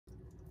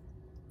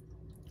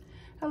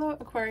Hello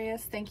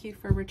Aquarius, thank you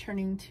for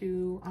returning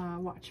to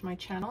watch my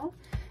channel.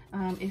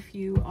 If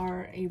you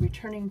are a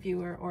returning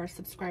viewer or a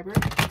subscriber,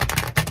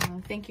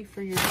 thank you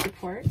for your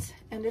support.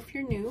 And if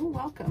you're new,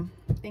 welcome.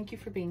 Thank you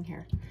for being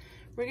here.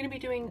 We're going to be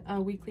doing a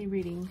weekly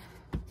reading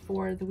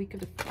for the week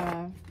of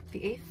the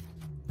 8th.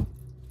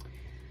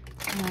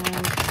 And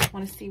I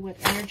want to see what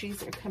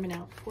energies are coming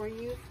out for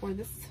you for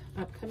this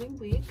upcoming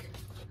week.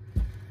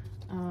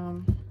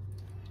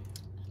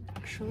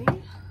 Actually,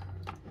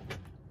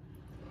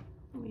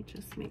 let me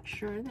just make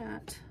sure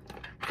that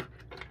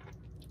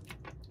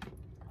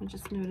I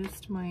just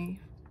noticed my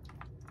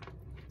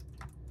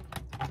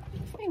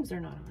flames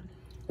are not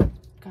on.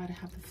 Gotta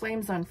have the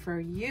flames on for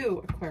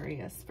you,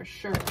 Aquarius, for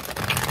sure.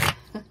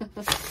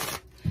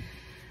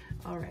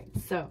 All right,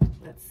 so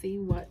let's see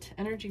what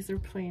energies are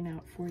playing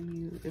out for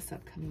you this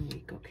upcoming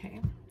week,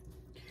 okay?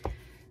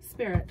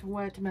 Spirit,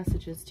 what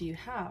messages do you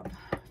have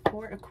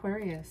for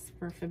Aquarius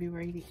for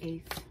February the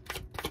 8th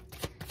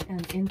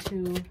and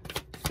into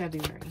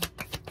February?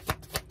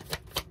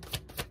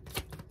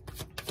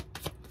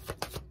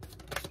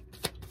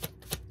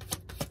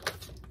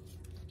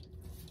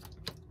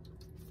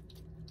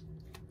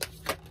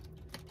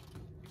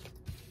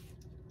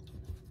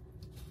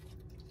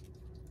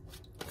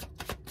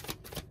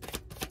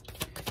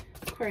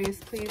 Aquarius,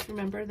 please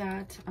remember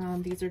that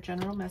these are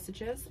general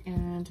messages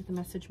and the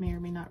message may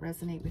or may not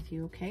resonate with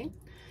you, okay?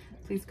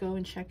 Please go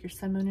and check your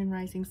sun, moon, and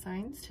rising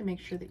signs to make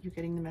sure that you're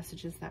getting the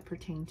messages that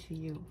pertain to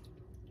you.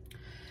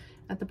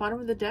 At the bottom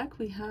of the deck,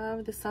 we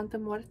have the Santa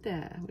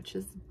Muerte, which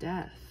is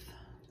death.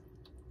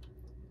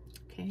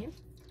 Okay.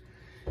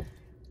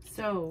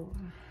 So,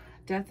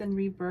 death and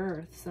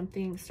rebirth,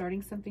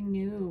 starting something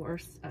new, or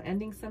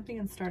ending something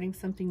and starting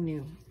something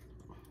new.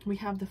 We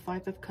have the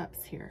Five of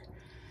Cups here.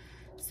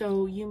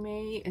 So you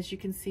may, as you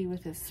can see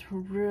with this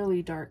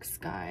really dark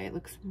sky, it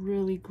looks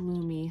really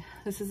gloomy.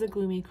 This is a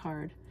gloomy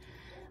card.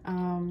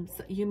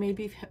 So you may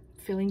be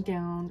feeling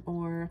down,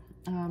 or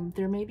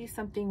there may be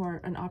something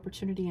or an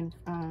opportunity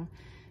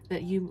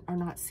that you are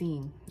not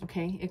seeing,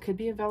 okay? It could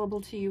be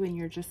available to you and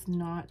you're just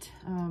not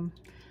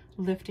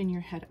lifting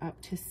your head up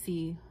to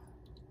see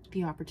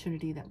the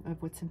opportunity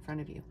of what's in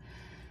front of you.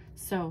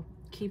 So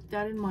keep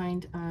that in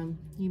mind.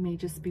 You may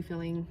just be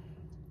feeling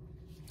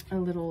a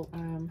little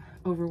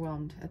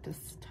overwhelmed at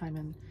this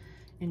time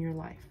in your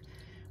life.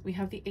 We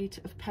have the Eight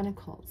of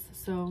Pentacles.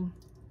 So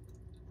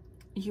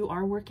you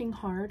are working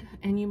hard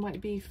and you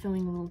might be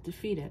feeling a little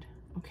defeated,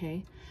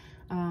 okay?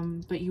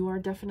 But you are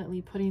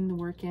definitely putting the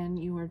work in.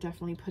 You are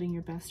definitely putting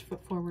your best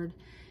foot forward,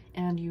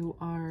 and you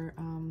are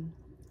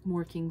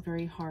working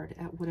very hard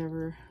at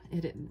whatever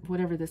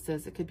this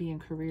is. It could be in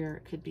career,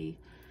 it could be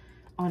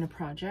on a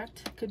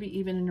project, it could be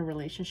even in a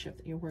relationship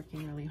that you're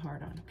working really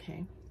hard on,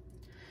 okay?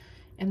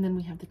 And then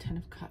we have the Ten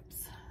of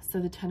Cups. So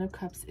the Ten of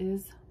Cups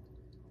is,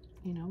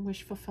 you know,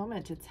 wish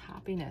fulfillment. It's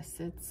happiness.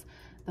 It's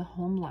the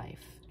home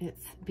life.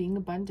 It's being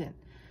abundant,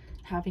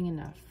 having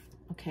enough,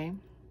 okay?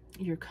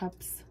 Your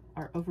cups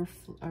are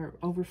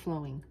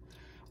overflowing,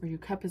 or your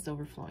cup is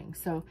overflowing.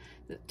 So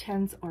the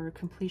tens are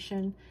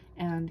completion,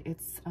 and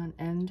it's an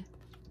end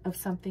of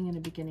something and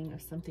a beginning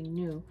of something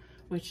new,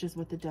 which is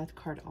what the Death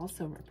card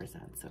also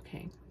represents,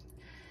 okay?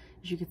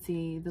 As you can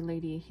see, the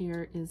lady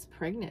here is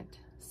pregnant.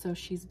 So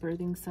she's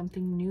birthing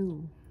something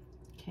new,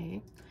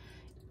 okay?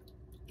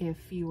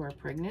 If you are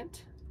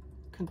pregnant,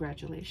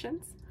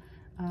 congratulations.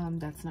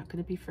 That's not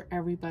going to be for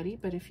everybody,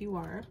 but if you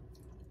are,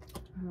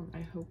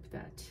 I hope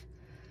that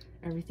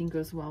everything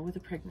goes well with the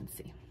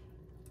pregnancy.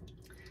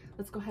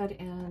 Let's go ahead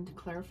and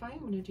clarify.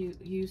 I'm going to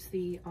use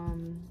the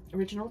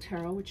original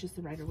tarot, which is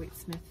the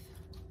Rider-Waite-Smith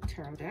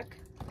tarot deck.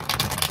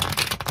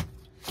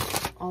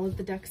 All of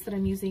the decks that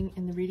I'm using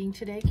in the reading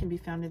today can be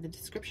found in the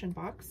description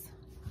box.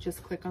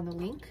 Just click on the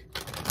link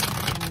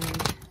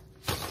and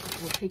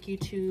it will take you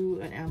to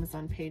an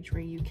Amazon page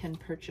where you can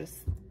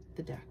purchase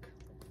the deck,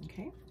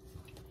 okay?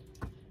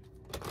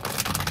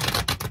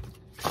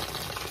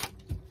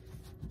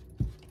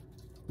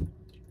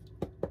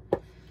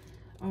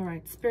 All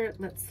right, Spirit,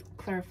 let's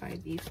clarify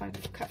the Five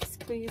of Cups,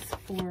 please,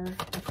 for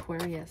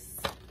Aquarius.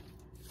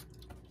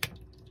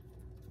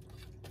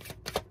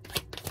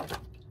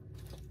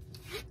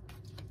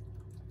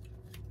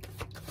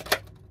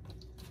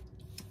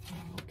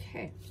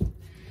 Okay,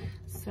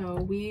 so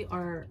we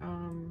are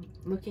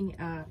looking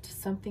at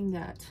something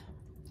that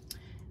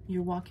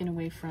you're walking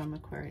away from,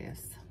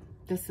 Aquarius.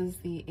 This is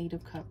the Eight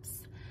of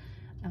Cups,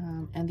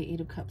 and the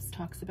Eight of Cups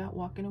talks about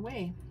walking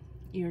away.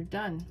 You're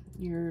done.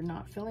 You're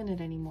not feeling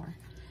it anymore.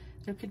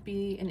 There could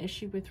be an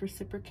issue with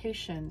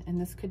reciprocation, and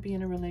this could be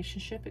in a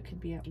relationship. It could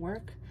be at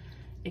work.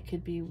 It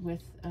could be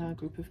with a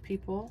group of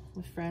people,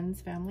 with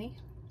friends, family.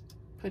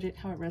 Put it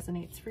how it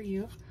resonates for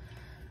you.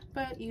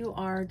 But you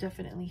are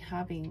definitely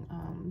having,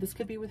 this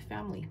could be with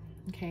family,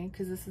 okay?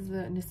 Because this is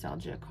a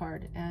nostalgia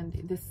card, and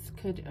this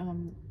could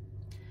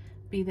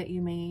be that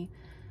you may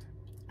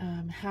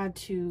had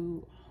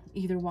to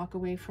either walk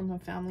away from a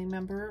family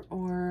member,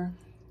 or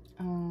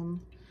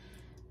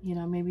you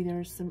know, maybe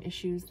there's some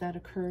issues that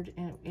occurred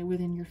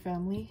within your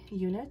family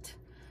unit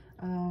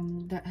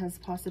that has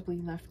possibly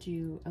left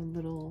you a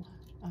little,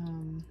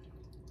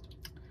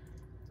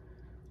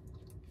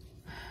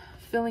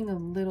 feeling a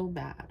little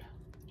bad,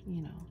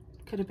 you know.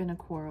 Could have been a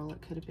quarrel,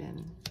 it could have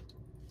been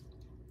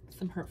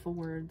some hurtful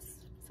words,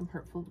 some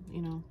hurtful,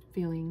 you know,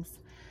 feelings,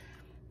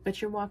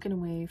 but you're walking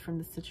away from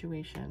the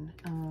situation.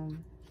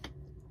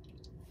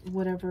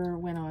 Whatever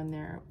went on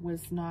there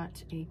was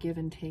not a give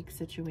and take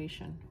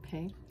situation,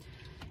 okay?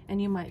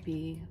 And you might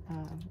be,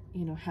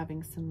 you know,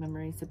 having some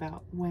memories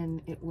about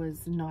when it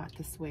was not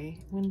this way,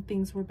 when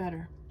things were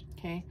better,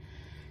 okay?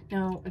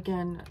 Now,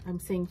 again, I'm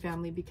saying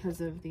family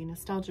because of the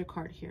nostalgia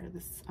card here.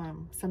 This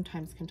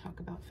sometimes can talk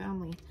about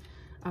family.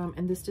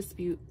 And this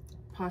dispute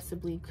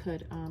possibly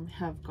could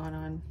have gone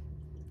on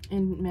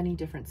in many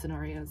different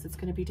scenarios. It's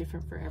going to be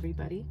different for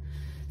everybody.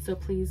 So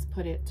please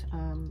put it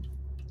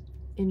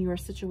in your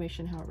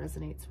situation how it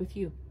resonates with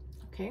you,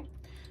 okay?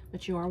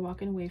 But you are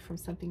walking away from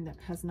something that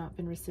has not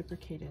been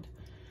reciprocated.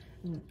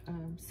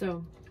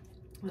 So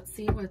let's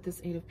see what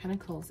this Eight of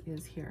Pentacles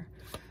is here.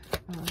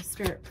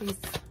 Spirit, please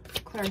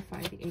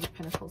clarify the Eight of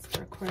Pentacles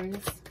for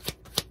Aquarius.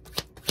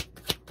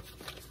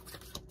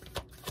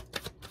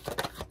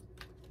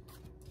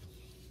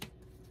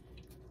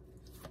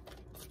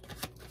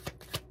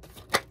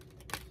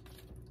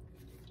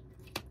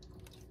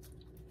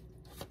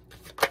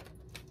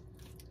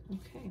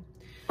 Okay.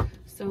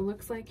 So it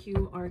looks like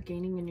you are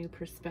gaining a new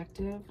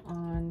perspective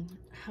on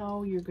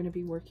how you're going to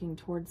be working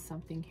towards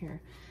something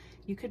here.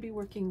 You could be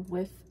working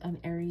with an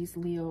Aries,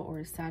 Leo, or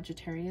a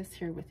Sagittarius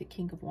here with the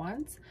King of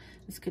Wands.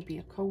 This could be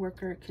a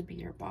coworker, it could be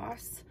your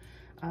boss.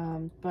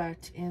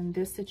 But in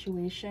this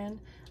situation,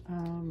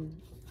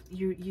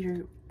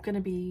 you're going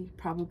to be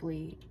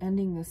probably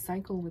ending this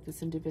cycle with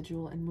this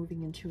individual and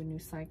moving into a new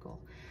cycle.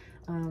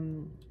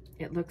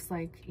 It looks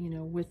like, you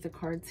know, with the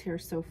cards here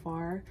so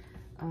far,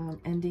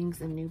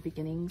 endings and new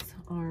beginnings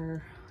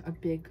are a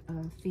big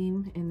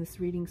theme in this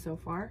reading so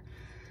far.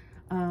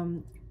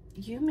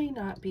 You may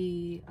not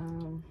be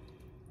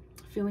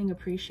feeling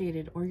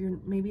appreciated, or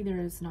maybe there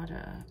is not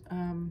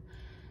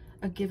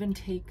a give and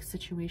take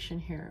situation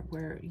here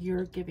where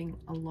you're giving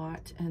a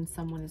lot and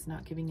someone is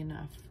not giving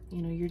enough.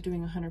 You know, you're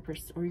doing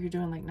 100%, or you're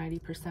doing like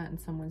 90% and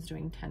someone's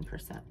doing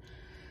 10%,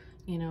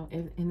 you know,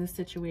 in this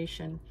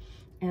situation.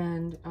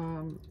 And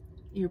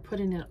you're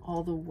putting in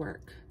all the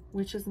work,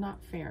 which is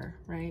not fair,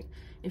 right?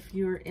 If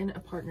you're in a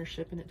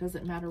partnership, and it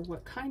doesn't matter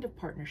what kind of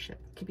partnership,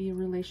 it could be a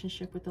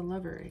relationship with a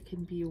lover, it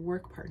can be a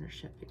work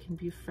partnership, it can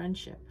be a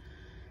friendship,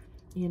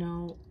 you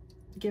know,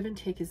 give and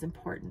take is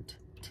important.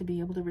 To be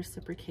able to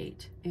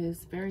reciprocate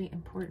is very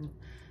important.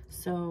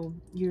 So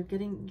you're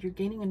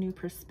gaining a new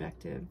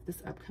perspective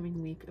this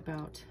upcoming week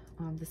about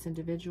this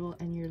individual,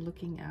 and you're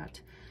looking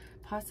at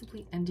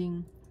possibly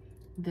ending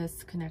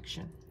this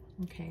connection,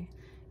 okay?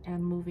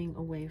 And moving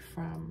away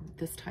from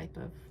this type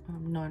of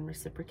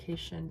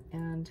non-reciprocation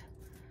and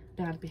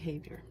bad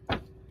behavior,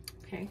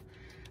 okay?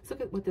 Let's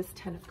look at what this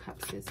Ten of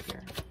Cups is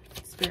here.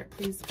 Spirit,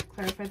 please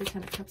clarify the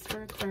Ten of Cups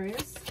for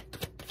Aquarius.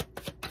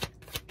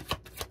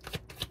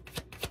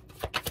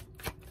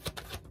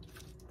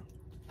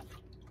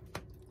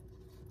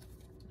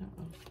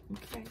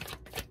 Okay.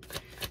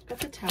 Got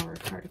the Tower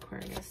card,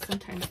 Aquarius.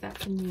 Sometimes that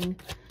can mean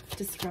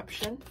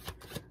disruption.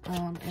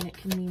 And it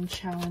can mean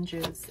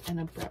challenges and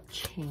abrupt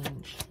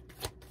change.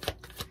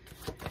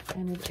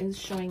 And it is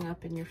showing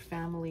up in your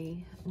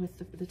family with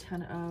the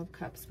Ten of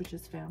Cups, which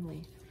is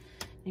family.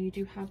 Now you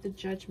do have the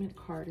Judgment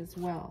card as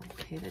well,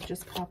 okay, that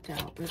just popped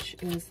out, which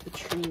is the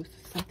truth.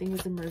 Something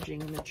is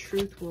emerging, and the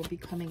truth will be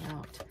coming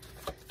out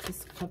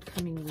this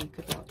upcoming week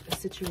about a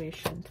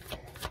situation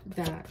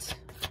that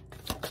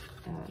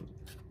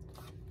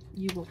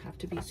you will have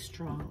to be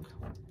strong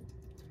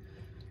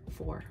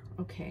for,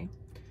 okay?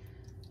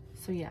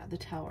 So yeah, the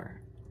Tower,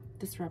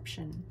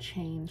 disruption,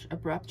 change,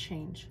 abrupt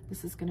change.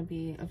 This is going to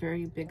be a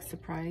very big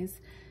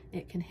surprise.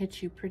 It can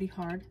hit you pretty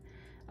hard,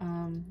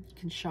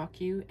 can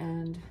shock you,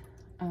 and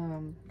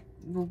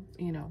will,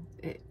 you know,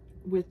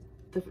 with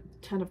the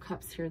Ten of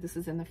Cups here, this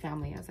is in the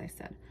family, as I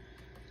said.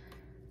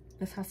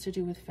 This has to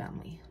do with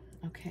family,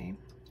 okay?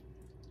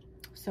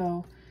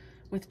 So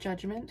with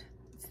Judgment,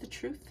 it's the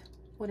truth.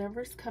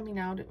 Whatever's coming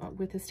out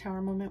with this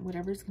Tower moment,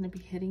 whatever's going to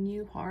be hitting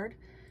you hard,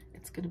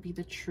 it's going to be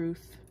the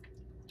truth.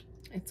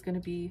 It's going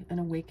to be an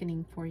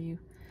awakening for you,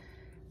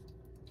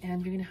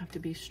 and you're going to have to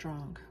be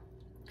strong,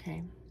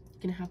 okay?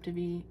 You're going to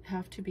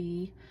have to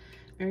be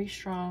very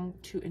strong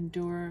to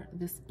endure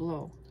this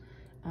blow,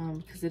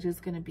 because it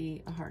is going to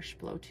be a harsh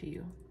blow to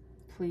you.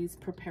 Please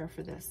prepare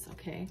for this,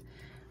 okay?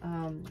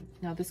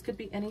 Now, this could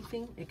be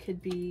anything. It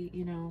could be,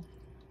 you know,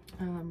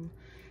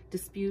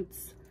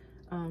 disputes,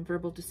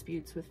 verbal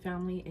disputes with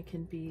family. It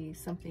can be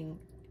something,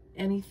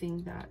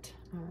 anything that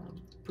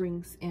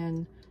brings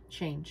in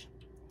change,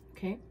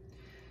 okay?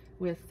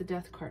 With the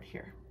Death card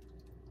here.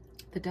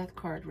 The Death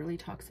card really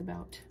talks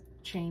about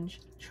change,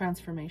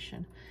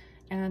 transformation.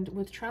 And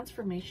with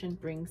transformation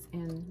brings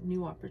in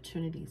new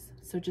opportunities.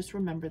 So just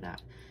remember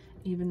that.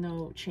 Even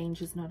though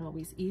change is not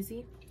always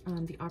easy,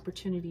 the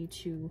opportunity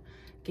to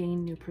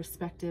gain new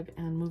perspective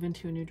and move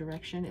into a new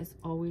direction is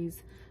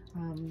always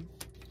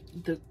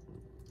the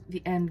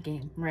end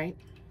game, right?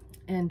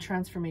 And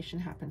transformation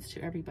happens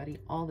to everybody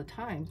all the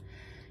time.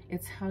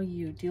 It's how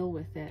you deal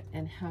with it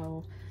and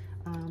how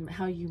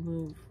you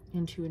move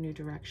into a new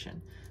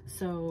direction.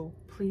 So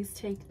please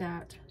take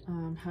that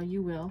how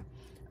you will.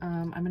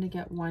 I'm going to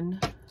get one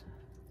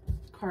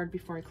card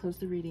before I close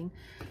the reading.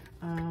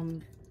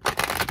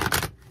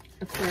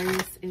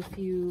 Aquarius, if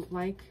you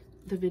like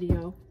the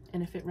video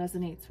and if it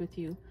resonates with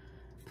you,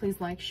 please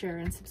like, share,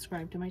 and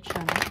subscribe to my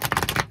channel.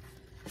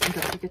 And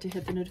don't forget to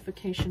hit the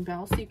notification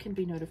bell so you can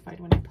be notified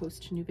when I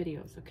post new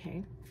videos,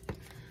 okay?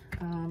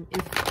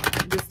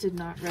 If this did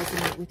not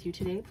resonate with you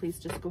today, please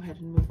just go ahead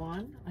and move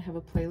on. I have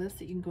a playlist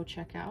that you can go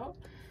check out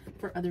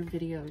for other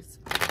videos.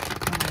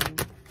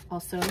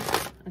 Also,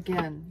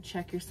 again,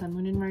 check your sun,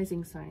 moon, and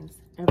rising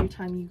signs. Every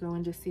time you go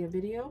in to see a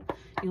video,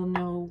 you'll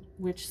know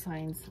which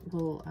signs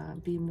will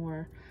be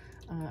more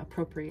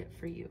appropriate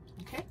for you,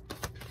 okay?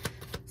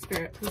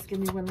 Spirit, please give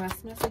me one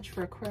last message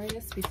for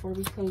Aquarius before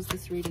we close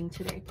this reading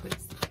today,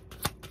 please.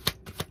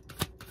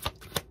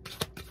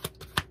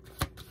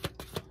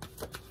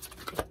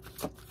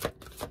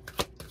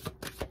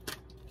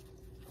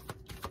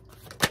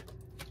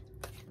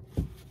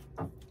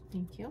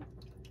 Thank you.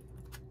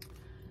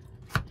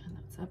 And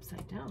that's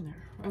upside down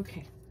there.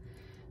 Okay.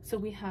 So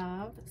we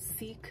have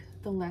seek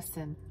the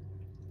lesson.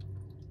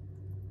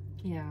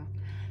 Yeah.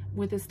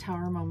 With this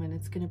Tower moment,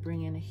 it's going to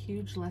bring in a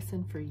huge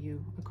lesson for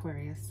you,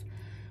 Aquarius.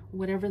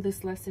 Whatever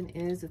this lesson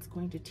is, it's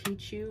going to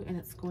teach you, and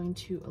it's going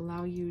to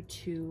allow you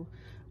to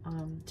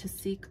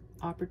seek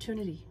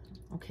opportunity,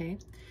 okay?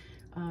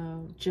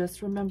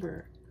 Just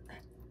remember,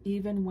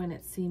 even when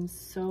it seems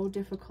so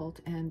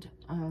difficult and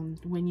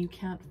when you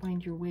can't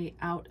find your way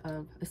out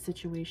of a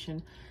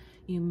situation,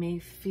 you may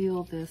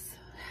feel this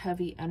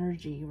heavy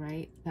energy,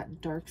 right?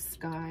 That dark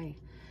sky,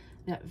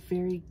 that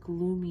very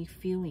gloomy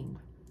feeling,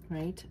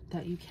 right?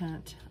 That you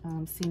can't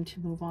seem to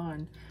move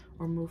on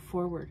or move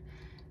forward.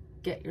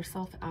 Get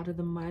yourself out of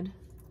the mud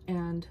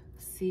and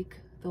seek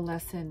the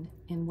lesson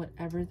in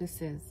whatever this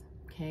is,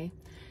 okay?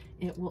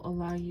 It will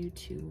allow you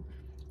to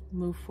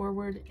move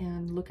forward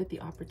and look at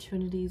the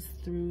opportunities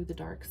through the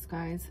dark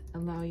skies,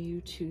 allow you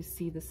to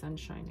see the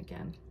sunshine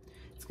again.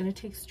 It's going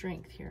to take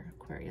strength here,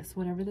 Aquarius.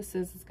 Whatever this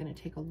is going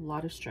to take a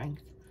lot of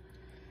strength.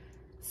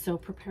 So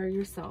prepare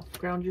yourself,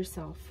 ground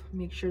yourself,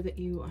 make sure that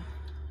you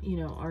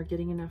know, are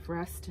getting enough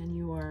rest, and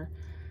you are,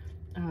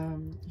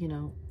 you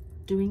know,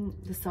 doing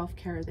the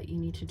self-care that you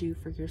need to do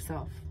for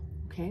yourself,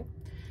 okay?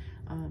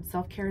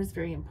 Self-care is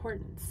very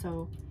important.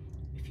 So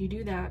if you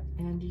do that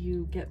and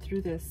you get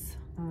through this,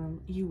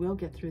 you will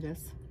get through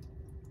this.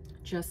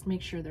 Just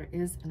make sure there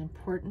is an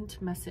important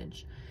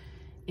message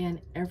in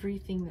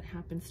everything that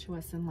happens to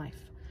us in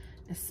life,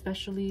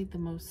 especially the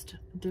most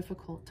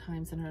difficult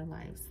times in our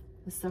lives.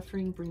 The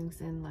suffering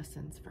brings in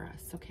lessons for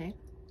us, okay?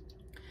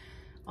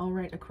 All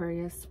right,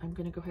 Aquarius, I'm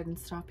going to go ahead and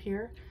stop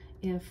here.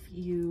 If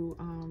you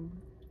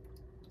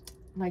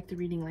like the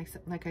reading,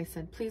 like I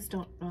said, please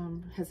don't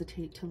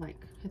hesitate to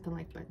hit the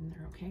like button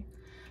there, okay?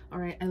 All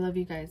right, I love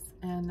you guys,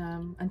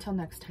 and until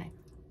next time,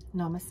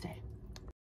 namaste.